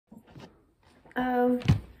Oh,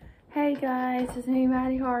 hey guys, it's me,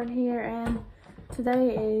 Maddie Hard here, and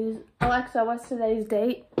today is, Alexa, what's today's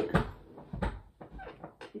date?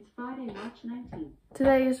 It's Friday, March 19th.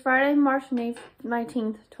 Today is Friday, March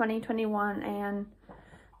 19th, 2021, and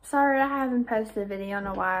sorry I haven't posted a video in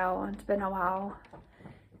a while. It's been a while,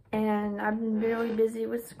 and I've been really busy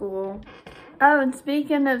with school. Oh, and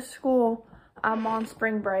speaking of school, I'm on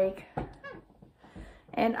spring break,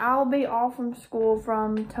 and I'll be off from school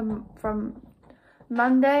from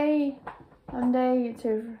Monday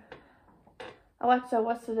to, Alexa,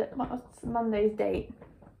 what's Monday's date?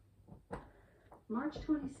 March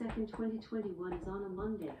 22nd, 2021 is on a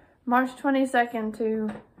Monday. March 22nd to,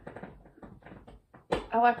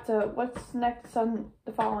 Alexa, what's the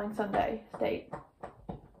following Sunday's date?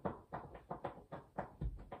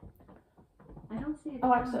 I don't see it.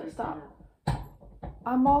 Alexa, stop.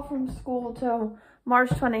 I'm off from school till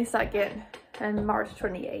March 22nd and March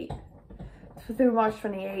 28th. Through March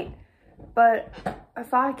 28th. But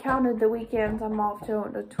if I counted the weekends, I'm off till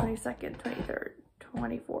the 22nd, 23rd,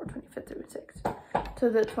 24th, 25th, 26th, to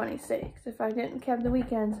the 26th. If I didn't count the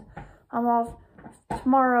weekends, I'm off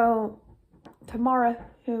tomorrow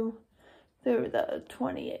through the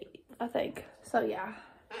 28th, I think. So yeah.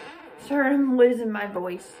 Sorry, I'm losing my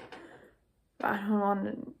voice. I don't want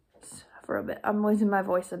to, for a bit. I'm losing my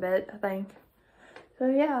voice a bit, I think. So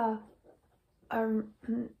yeah.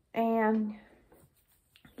 And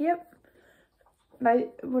yep. I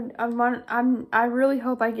really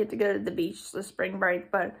hope I get to go to the beach this spring break,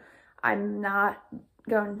 but I'm not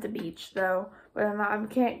going to the beach though. But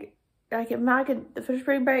for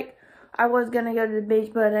spring break, I was gonna go to the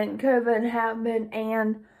beach, but then COVID happened,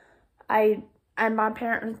 and my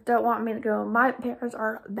parents don't want me to go. My parents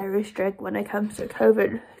are very strict when it comes to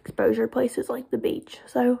COVID exposure places like the beach.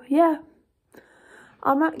 So yeah.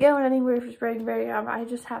 I'm not going anywhere for spring break. I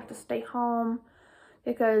just have to stay home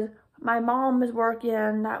because my mom is working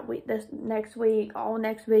all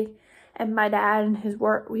next week, and my dad and he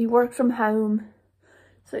works from home.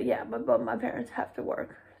 So yeah, but my parents have to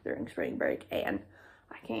work during spring break, and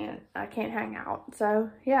I can't hang out. So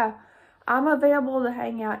yeah, I'm available to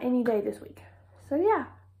hang out any day this week. So yeah,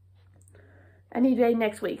 any day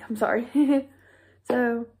next week. I'm sorry.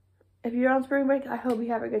 So if you're on spring break, I hope you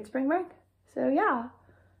have a good spring break. So yeah,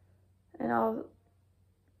 and I'll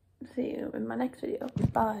see you in my next video.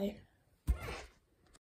 Bye.